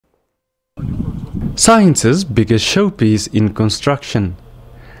Science's biggest showpiece in construction.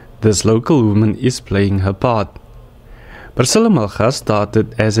 This local woman is playing her part. Priscilla Malga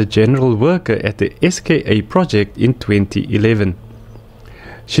started as a general worker at the SKA project in 2011.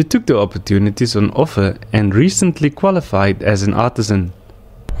 She took the opportunities on offer and recently qualified as an artisan.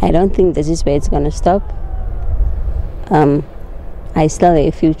 I don't think this is where it's going to stop. I still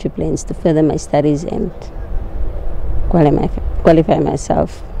have future plans to further my studies and qualify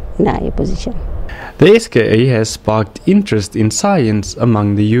myself in a higher position. The SKA has sparked interest in science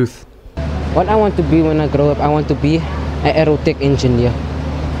among the youth. What I want to be when I grow up, I want to be an aerotech engineer.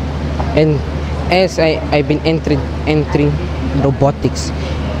 And as I've been entering robotics,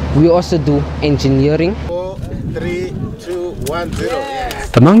 we also do engineering. 4, 3, 2, 1, 0.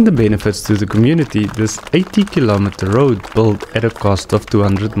 Among the benefits to the community, this 80-kilometer road built at a cost of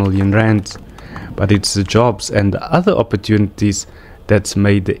 200 million rands. But it's the jobs and the other opportunities that's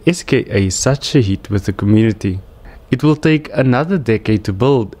made the SKA such a hit with the community. It will take another decade to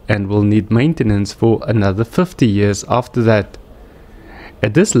build and will need maintenance for another 50 years after that.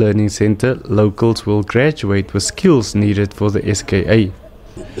 At this learning center, locals will graduate with skills needed for the SKA.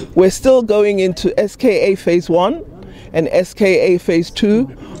 We're still going into SKA Phase 1 and SKA Phase 2,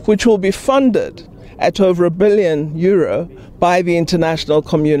 which will be funded at over €1 billion by the international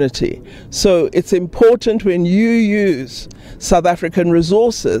community. So it's important when you use South African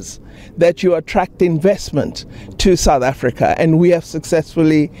resources that you attract investment to South Africa, and we have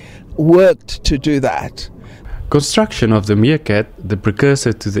successfully worked to do that. Construction of the Meerkat, the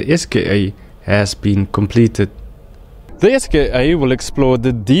precursor to the SKA, has been completed. The SKA will explore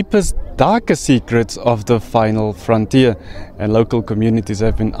the deepest, darkest secrets of the final frontier, and local communities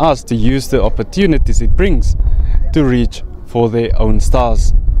have been asked to use the opportunities it brings to reach for their own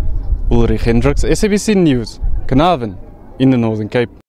stars. Ulrich Hendricks, SABC News, Carnavon in the Northern Cape.